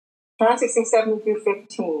John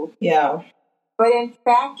 16:7-15. Yeah. But in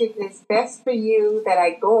fact, it is best for you that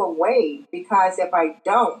I go away, because if I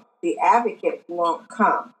don't, the advocate won't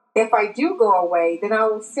come. If I do go away, then I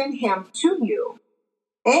will send him to you.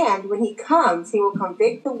 And when he comes, he will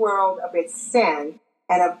convict the world of its sin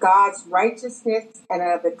and of God's righteousness and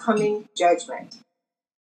of the coming judgment.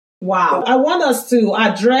 Wow. I want us to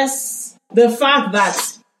address the fact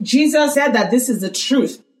that Jesus said that this is the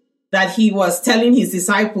truth that he was telling his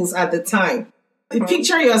disciples at the time.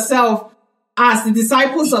 Picture yourself as the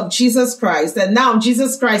disciples of Jesus Christ, and now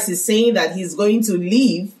Jesus Christ is saying that he's going to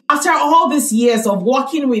leave. After all these years of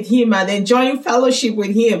walking with him and enjoying fellowship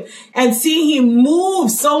with him and seeing him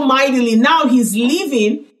move so mightily, now he's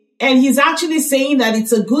leaving, and he's actually saying that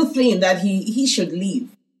it's a good thing that he should leave.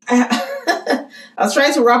 I was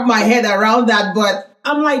trying to wrap my head around that, but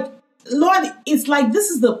I'm like, Lord, it's like this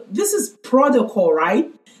is protocol,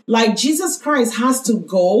 right? Like Jesus Christ has to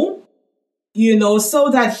go, so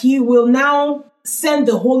that he will now send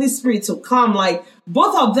the Holy Spirit to come. Like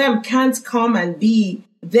both of them can't come and be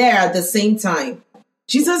there at the same time.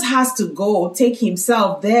 Jesus has to go, take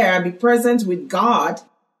himself there and be present with God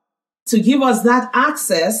to give us that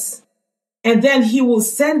access. And then he will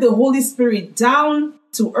send the Holy Spirit down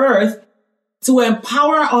to earth to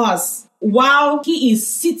empower us while he is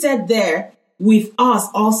seated there with us,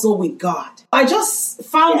 also with God. I just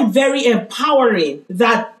found it very empowering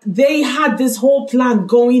that they had this whole plan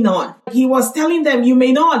going on. He was telling them, you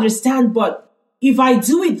may not understand, but if I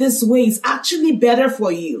do it this way, it's actually better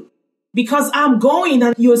for you, because I'm going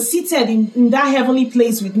and you're seated in that heavenly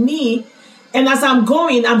place with me. And as I'm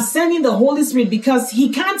going, I'm sending the Holy Spirit, because he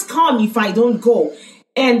can't come if I don't go.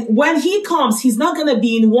 And when he comes, he's not going to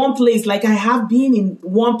be in one place like I have been in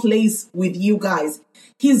one place with you guys.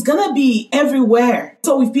 He's going to be everywhere.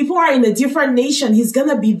 So if people are in a different nation, he's going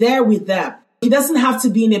to be there with them. He doesn't have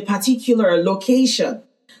to be in a particular location.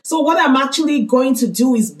 So what I'm actually going to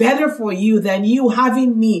do is better for you than you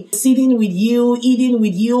having me sitting with you, eating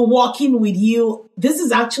with you, walking with you. This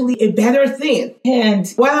is actually a better thing. And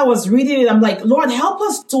while I was reading it, I'm like, Lord, help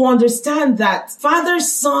us to understand that Father,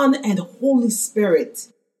 Son, and Holy Spirit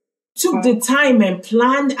took the time and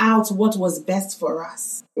planned out what was best for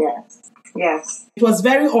us. Yes. Yes. It was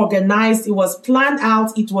very organized. It was planned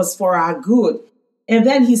out. It was for our good. And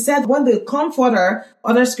then he said, when the comforter,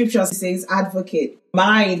 other scriptures says advocate,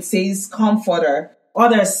 mine says comforter,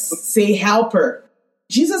 others say helper.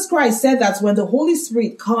 Jesus Christ said that when the Holy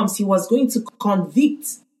Spirit comes, he was going to convict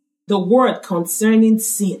the world concerning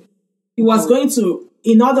sin. He was going to,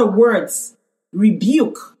 in other words,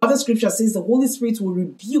 rebuke. Other scripture says the Holy Spirit will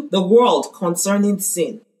rebuke the world concerning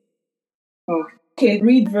sin. Okay,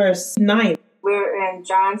 read verse 9. We're in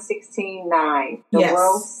John 16:9. The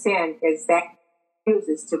world's sin is that it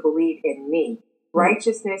chooses to believe in me.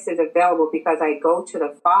 Righteousness is available because I go to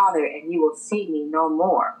the Father and you will see me no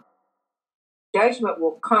more. Judgment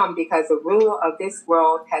will come because the ruler of this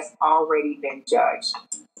world has already been judged.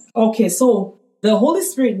 Okay, so the Holy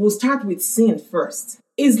Spirit will start with sin first.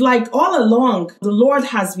 It's like all along, the Lord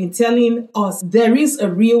has been telling us there is a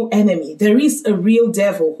real enemy. There is a real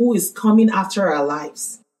devil who is coming after our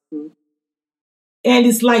lives. And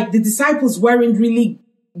it's like the disciples weren't really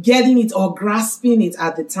getting it or grasping it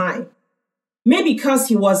at the time. Maybe because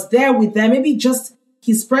he was there with them, maybe just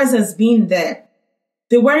his presence being there.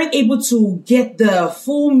 They weren't able to get the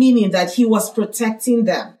full meaning that he was protecting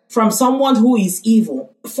them from someone who is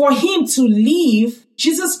evil. For him to leave,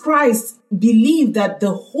 Jesus Christ believed that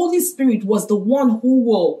the Holy Spirit was the one who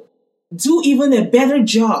will do even a better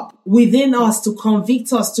job within us to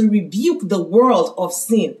convict us, to rebuke the world of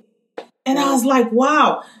sin. And I was like,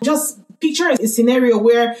 wow, just picture a scenario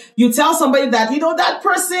where you tell somebody that, that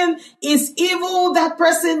person is evil, that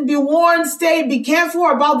person, be warned, be careful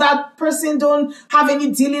about that person, don't have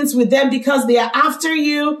any dealings with them because they are after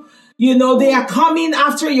you. They are coming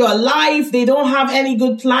after your life. They don't have any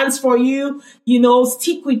good plans for you.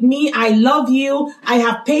 Stick with me. I love you. I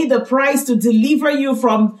have paid the price to deliver you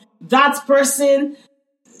from that person.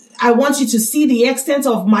 I want you to see the extent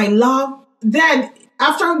of my love. Then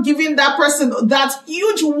after giving that person that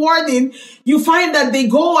huge warning, you find that they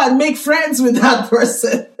go and make friends with that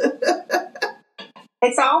person.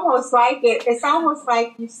 It's almost like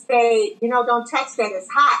you say, don't touch that, it's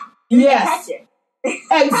hot. Yes. Touch it.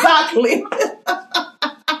 Exactly.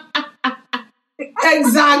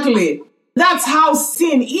 Exactly. That's how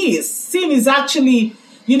sin is. Sin is actually,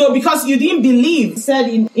 because you didn't believe. It said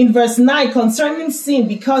in verse 9 concerning sin,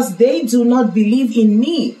 because they do not believe in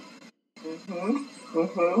me.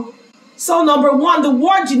 So number one, the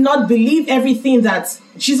world did not believe everything that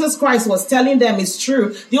Jesus Christ was telling them is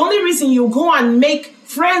true. The only reason you go and make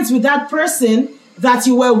friends with that person that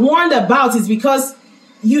you were warned about is because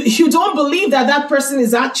you don't believe that that person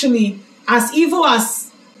is actually as evil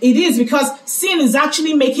as it is, because sin is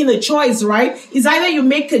actually making a choice, right? It's either you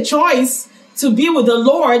make a choice to be with the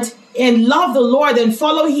Lord and love the Lord and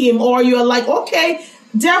follow him, or you're like, okay,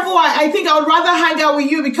 devil, I think I would rather hang out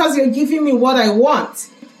with you because you're giving me what I want.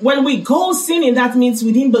 When we go sinning, that means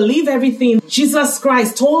we didn't believe everything Jesus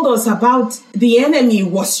Christ told us about the enemy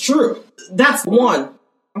was true. That's one.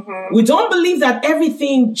 Mm-hmm. We don't believe that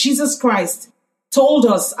everything Jesus Christ told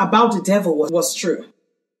us about the devil was true.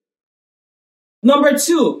 Number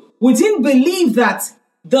two, we didn't believe that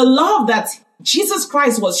the love that Jesus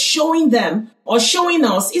Christ was showing them or showing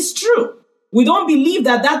us is true. We don't believe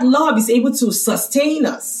that that love is able to sustain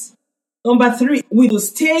us. Number three, we will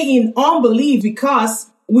stay in unbelief because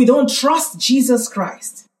we don't trust Jesus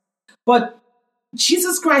Christ. But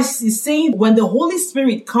Jesus Christ is saying when the Holy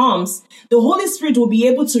Spirit comes, the Holy Spirit will be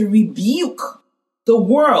able to rebuke the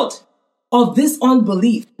world of this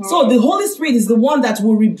unbelief. Mm. So the Holy Spirit is the one that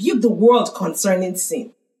will rebuke the world concerning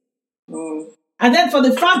sin. Mm. And then for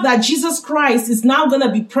the fact that Jesus Christ is now going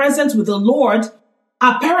to be present with the Lord,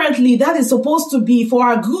 apparently that is supposed to be for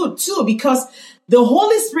our good too, because the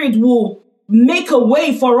Holy Spirit will make a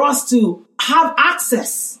way for us to have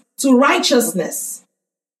access to righteousness.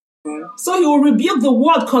 So he will rebuke the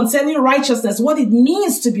world concerning righteousness, what it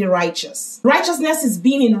means to be righteous. Righteousness is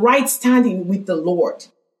being in right standing with the Lord.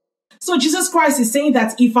 So Jesus Christ is saying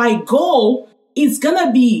that if I go, it's going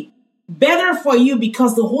to be better for you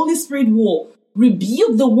because the Holy Spirit will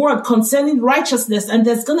rebuke the world concerning righteousness, and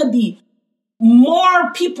there's going to be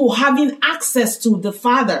more people having access to the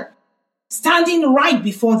Father, standing right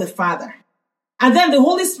before the Father. And then the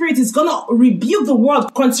Holy Spirit is going to rebuke the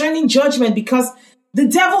world concerning judgment because the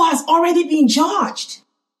devil has already been judged.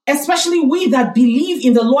 Especially we that believe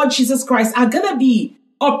in the Lord Jesus Christ are going to be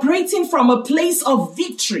operating from a place of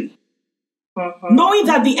victory, knowing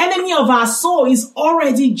that the enemy of our soul is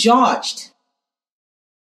already judged.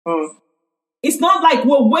 It's not like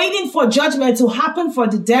we're waiting for judgment to happen for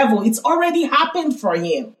the devil. It's already happened for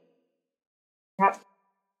him. Yep.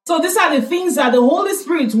 So these are the things that the Holy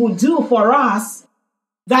Spirit will do for us,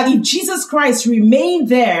 that if Jesus Christ remained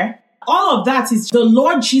there, all of that is the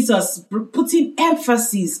Lord Jesus putting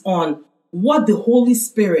emphasis on what the Holy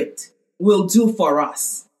Spirit will do for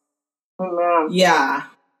us. Amen. Yeah.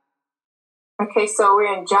 Okay, so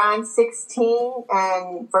we're in John 16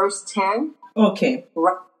 and verse 10. Okay.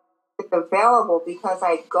 It's available because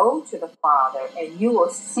I go to the Father and you will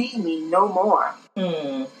see me no more.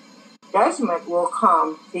 Judgment will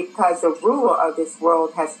come because the ruler of this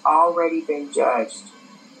world has already been judged.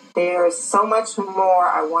 There is so much more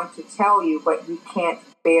I want to tell you, but you can't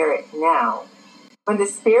bear it now. When the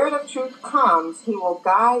Spirit of truth comes, he will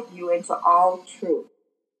guide you into all truth.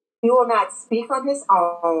 He will not speak on his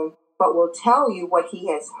own, but will tell you what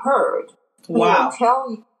he has heard. He will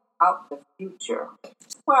tell you about the future.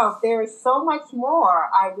 Well, there is so much more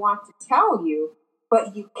I want to tell you,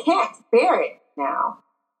 but you can't bear it now.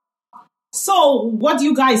 So what do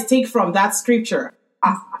you guys take from that scripture?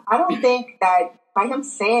 I don't think that by him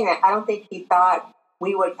saying it, I don't think he thought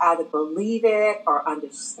we would either believe it or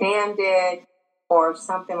understand it or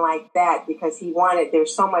something like that, because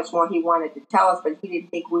there's so much more he wanted to tell us, but he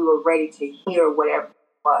didn't think we were ready to hear whatever it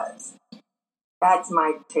was. That's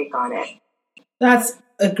my take on it. That's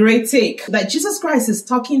a great take. That Jesus Christ is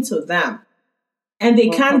talking to them and they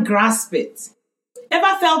can't grasp it.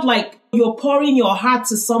 Ever felt like you're pouring your heart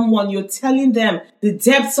to someone, you're telling them the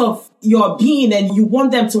depths of your being and you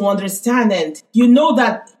want them to understand, and you know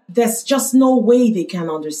that there's just no way they can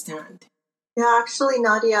understand? Yeah, actually,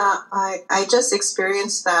 Nadia, I just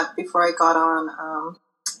experienced that before I got on.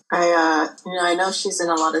 I know she's in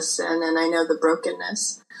a lot of sin and I know the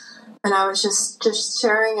brokenness. And I was just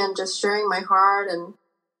sharing my heart, and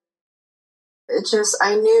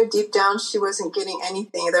I knew deep down she wasn't getting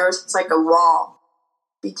anything. There was like a wall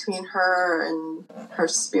between her and her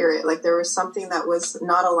spirit. Like there was something that was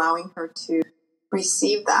not allowing her to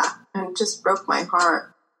receive that, and it just broke my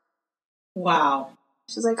heart. Wow.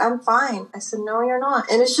 She's like, I'm fine. I said, no, you're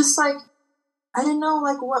not. And it's just like, I didn't know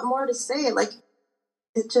like what more to say. Like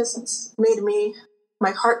it just made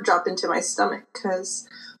my heart drop into my stomach, because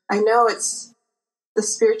I know it's the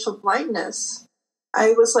spiritual blindness.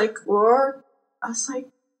 I was like, Lord, I was like,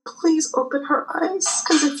 please open her eyes,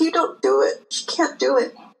 because if you don't do it, she can't do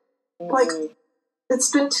it. Like, it's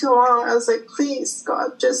been too long. I was like, please,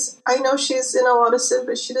 God, I know she's in a lot of sin,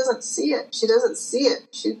 but she doesn't see it. She doesn't see it.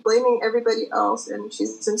 She's blaming everybody else, and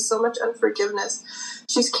she's in so much unforgiveness.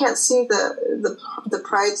 She can't see the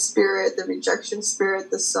pride spirit, the rejection spirit,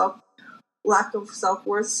 the self lack of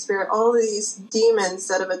self-worth spirit, all these demons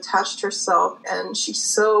that have attached herself, and she's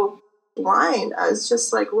so blind. I was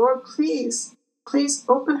just like, Lord, please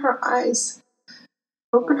open her eyes.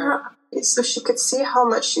 Open her eyes so she could see how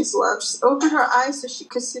much she's loved. Just open her eyes so she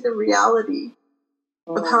could see the reality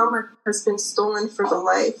of how much has been stolen for the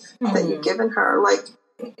life that you've given her. Like,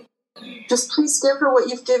 just please give her what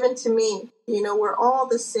you've given to me. You know, we're all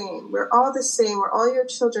the same. We're all the same. We're all your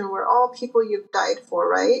children. We're all people you've died for,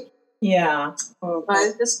 right? Yeah. I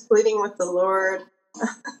was just pleading with the Lord.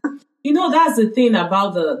 You know, that's the thing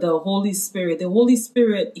about the Holy Spirit. The Holy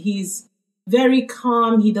Spirit, he's very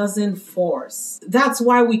calm. He doesn't force. That's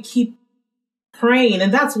why we keep praying.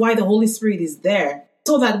 And that's why the Holy Spirit is there.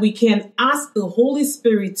 So that we can ask the Holy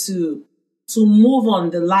Spirit to move on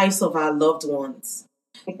the lives of our loved ones.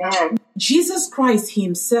 Amen. Jesus Christ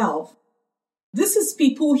himself, this is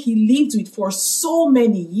people he lived with for so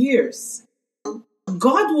many years.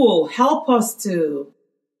 God will help us to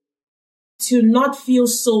not feel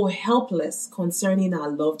so helpless concerning our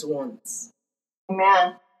loved ones.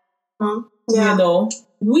 Amen. Yeah. You know,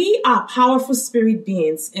 we are powerful spirit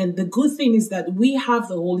beings, and the good thing is that we have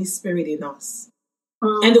the Holy Spirit in us.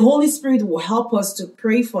 And the Holy Spirit will help us to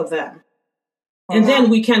pray for them. And then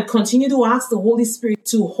we can continue to ask the Holy Spirit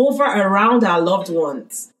to hover around our loved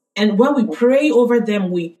ones. And when we pray over them,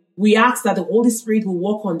 we ask that the Holy Spirit will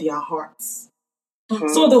work on their hearts.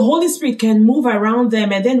 So the Holy Spirit can move around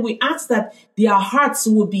them. And then we ask that their hearts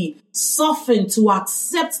will be softened to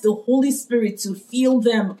accept the Holy Spirit to fill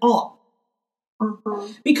them up.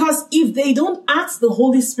 Because if they don't ask the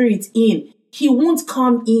Holy Spirit in, he won't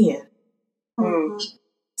come in.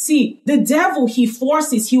 See, the devil, he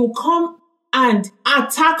forces, he will come and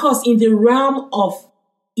attack us in the realm of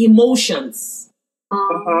emotions.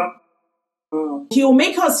 He'll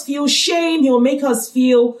make us feel shame. He'll make us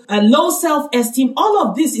feel a low self-esteem. All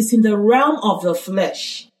of this is in the realm of the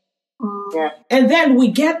flesh. And then we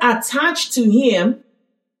get attached to him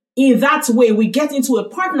in that way. We get into a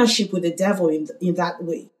partnership with the devil in that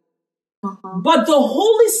way. But the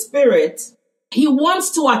Holy Spirit, he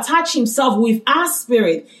wants to attach himself with our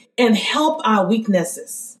spirit and help our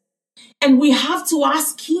weaknesses. And we have to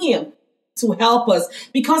ask him to help us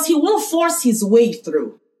because he won't force his way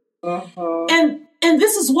through. And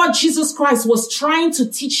this is what Jesus Christ was trying to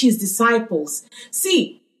teach his disciples.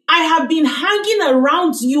 See, I have been hanging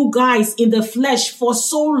around you guys in the flesh for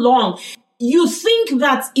so long. You think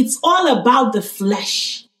that it's all about the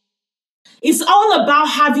flesh. It's all about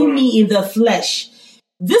having me in the flesh.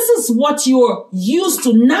 This is what you're used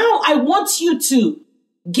to. Now I want you to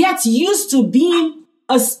get used to being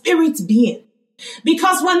a spirit being.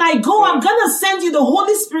 Because when I go, I'm going to send you the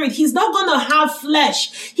Holy Spirit. He's not going to have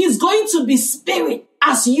flesh. He's going to be spirit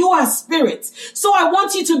as you are spirit. So I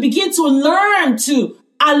want you to begin to learn to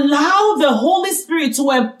allow the Holy Spirit to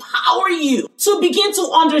empower you to begin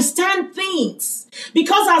to understand things.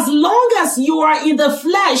 Because as long as you are in the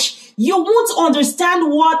flesh, you won't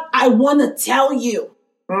understand what I want to tell you.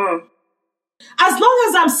 As long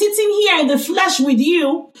as I'm sitting here in the flesh with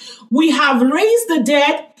you, we have raised the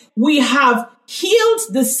dead, we have healed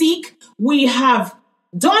the sick, we have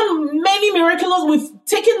done many miracles, we've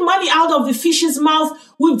taken money out of the fish's mouth,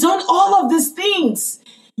 we've done all of these things.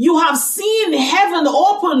 You have seen heaven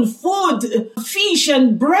open, food, fish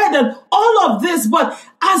and bread and all of this, but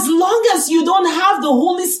as long as you don't have the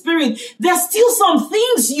Holy Spirit, there's still some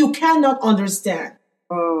things you cannot understand.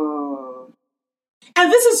 And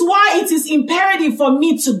this is why it is imperative for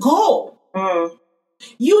me to go.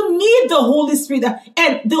 You need the Holy Spirit.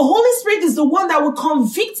 And the Holy Spirit is the one that will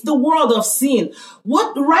convict the world of sin.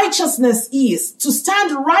 What righteousness is, to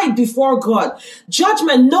stand right before God.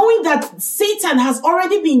 Judgment, knowing that Satan has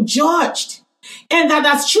already been judged. And that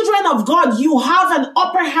as children of God, you have an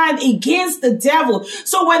upper hand against the devil.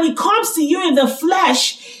 So when it comes to you in the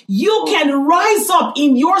flesh, you can rise up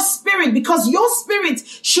in your spirit because your spirit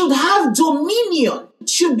should have dominion,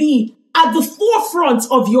 should be at the forefront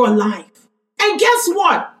of your life. And guess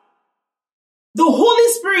what? The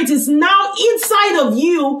Holy Spirit is now inside of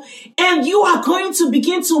you, and you are going to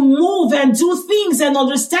begin to move and do things and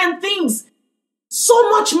understand things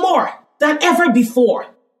so much more than ever before.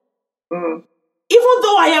 Even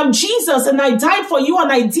though I am Jesus and I died for you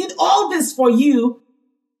and I did all this for you,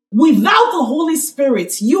 without the Holy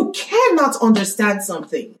Spirit, you cannot understand some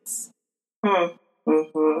things. I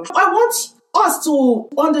want us to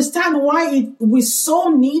understand why we so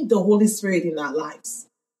need the Holy Spirit in our lives.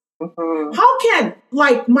 How can,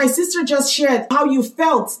 like my sister just shared, how you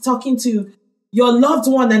felt talking to your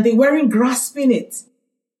loved one and they weren't grasping it.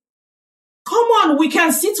 Come on, we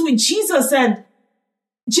can sit with Jesus and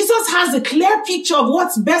Jesus has a clear picture of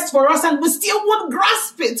what's best for us, and we still won't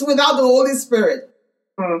grasp it without the Holy Spirit.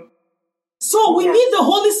 So we need the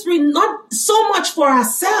Holy Spirit not so much for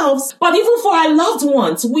ourselves, but even for our loved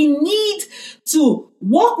ones. We need to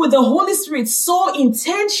walk with the Holy Spirit so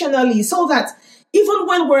intentionally so that even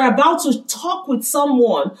when we're about to talk with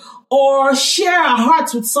someone or share our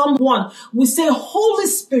hearts with someone, we say, Holy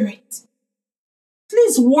Spirit,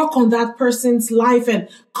 please work on that person's life and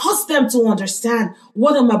cause them to understand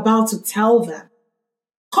what I'm about to tell them.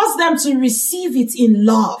 Cause them to receive it in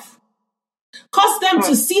love. Cause them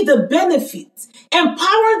to see the benefits.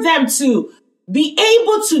 Empower them to be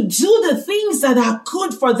able to do the things that are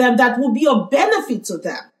good for them, that will be of benefit to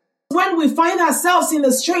them. When we find ourselves in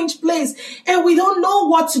a strange place and we don't know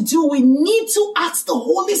what to do, we need to ask the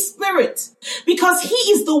Holy Spirit, because He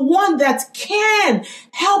is the one that can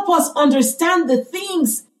help us understand the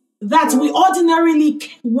things that we ordinarily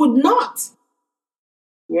would not.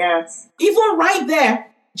 Yes. Even right there,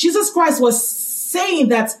 Jesus Christ was saying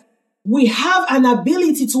that we have an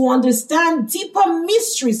ability to understand deeper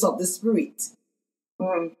mysteries of the Spirit.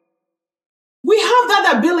 We have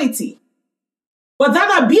that ability. But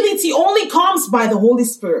that ability only comes by the Holy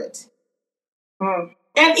Spirit. And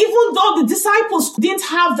even though the disciples didn't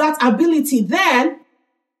have that ability then,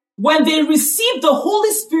 when they received the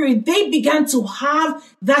Holy Spirit, they began to have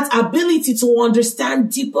that ability to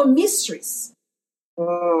understand deeper mysteries.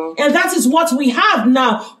 And that is what we have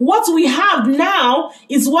now. What we have now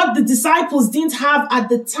is what the disciples didn't have at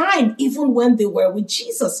the time, even when they were with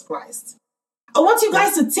Jesus Christ. I want you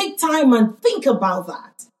guys to take time and think about that.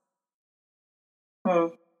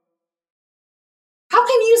 How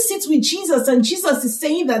can you sit with Jesus and Jesus is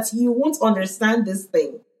saying that you won't understand this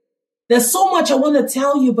thing? There's so much I want to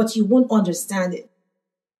tell you, but you won't understand it.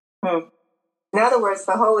 In other words,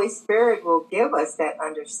 the Holy Spirit will give us that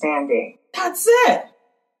understanding. That's it.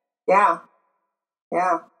 Yeah.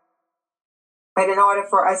 But in order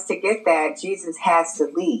for us to get that, Jesus has to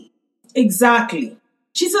leave. Exactly.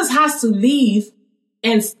 Jesus has to leave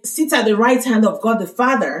and sit at the right hand of God the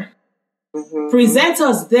Father. Present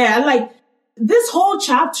us there. Like, this whole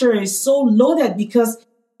chapter is so loaded, because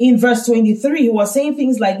in verse 23, he was saying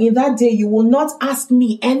things like, in that day, you will not ask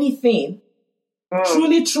me anything.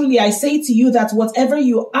 Truly, truly, I say to you that whatever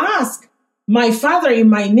you ask my Father in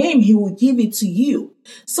my name, He will give it to you.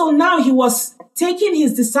 So now he was taking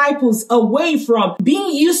his disciples away from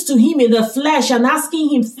being used to Him in the flesh and asking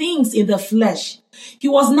Him things in the flesh. He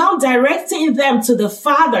was now directing them to the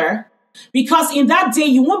Father, because in that day,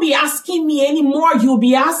 you won't be asking me anymore. You'll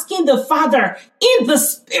be asking the Father in the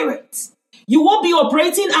Spirit. You won't be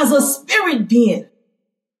operating as a spirit being.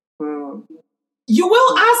 You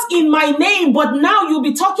will ask in my name, but now you'll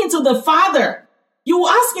be talking to the Father. You will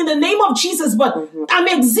ask in the name of Jesus, but I'm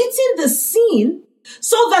exiting the scene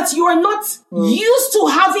so that you are not used to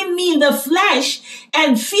having me in the flesh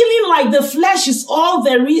and feeling like the flesh is all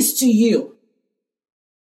there is to you.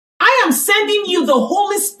 I am sending you the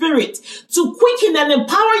Holy Spirit to quicken and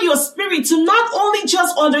empower your spirit to not only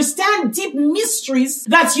just understand deep mysteries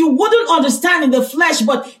that you wouldn't understand in the flesh,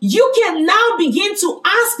 but you can now begin to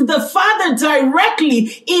ask the Father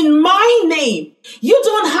directly in my name. You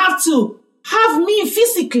don't have to have me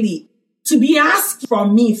physically to be asked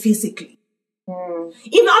from me physically.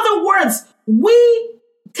 In other words, we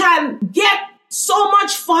can get so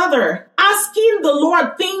much farther asking the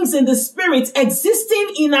Lord things in the Spirit,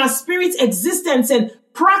 existing in our spirit existence and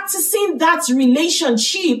practicing that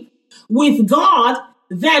relationship with God,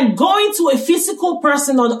 than going to a physical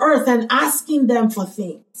person on earth and asking them for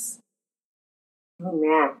things.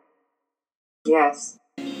 Amen. Yes.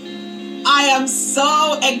 I am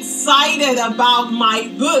so excited about my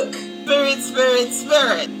book,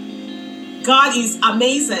 Spirit. God is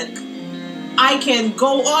amazing. I can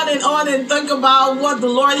go on and think about what the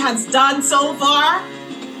Lord has done so far.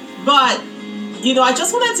 But, I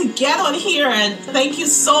just wanted to get on here and thank you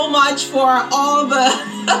so much for all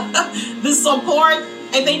the support.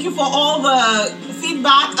 And thank you for all the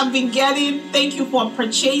feedback I've been getting. Thank you for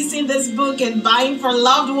purchasing this book and buying for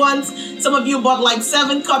loved ones. Some of you bought like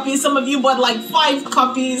 7 copies. Some of you bought like 5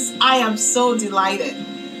 copies. I am so delighted.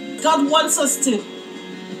 God wants us to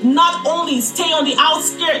not only stay on the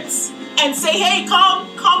outskirts and say, hey, come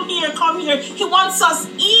here. He wants us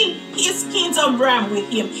in His kingdom realm with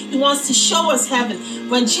Him. He wants to show us heaven.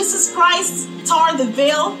 When Jesus Christ tore the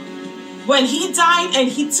veil, when He died and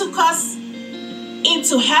He took us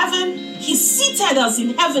into heaven, He seated us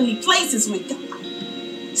in heavenly places with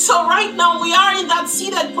God. So right now we are in that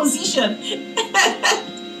seated position.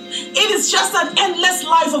 It is just an endless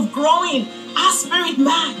life of growing our spirit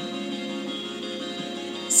man.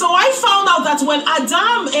 So I found out that when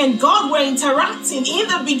Adam and God were interacting in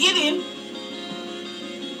the beginning,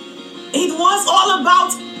 it was all about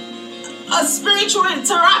a spiritual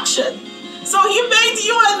interaction. So he made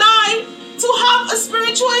you and I to have a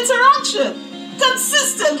spiritual interaction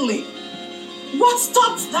consistently. What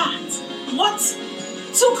stopped that? What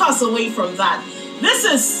took us away from that? This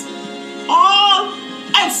is all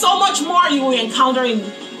and so much more you will encounter in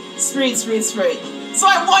Spirit. So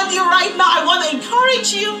I want you right now, I want to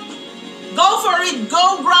encourage you. Go for it.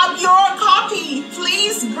 Go grab your copy.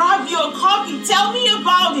 Please grab your copy. Tell me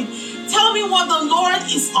about it. Tell me what the Lord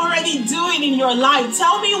is already doing in your life.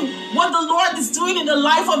 Tell me what the Lord is doing in the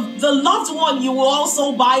life of the loved one you will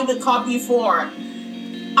also buy the copy for.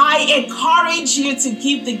 I encourage you to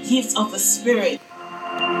give the gift of the Spirit.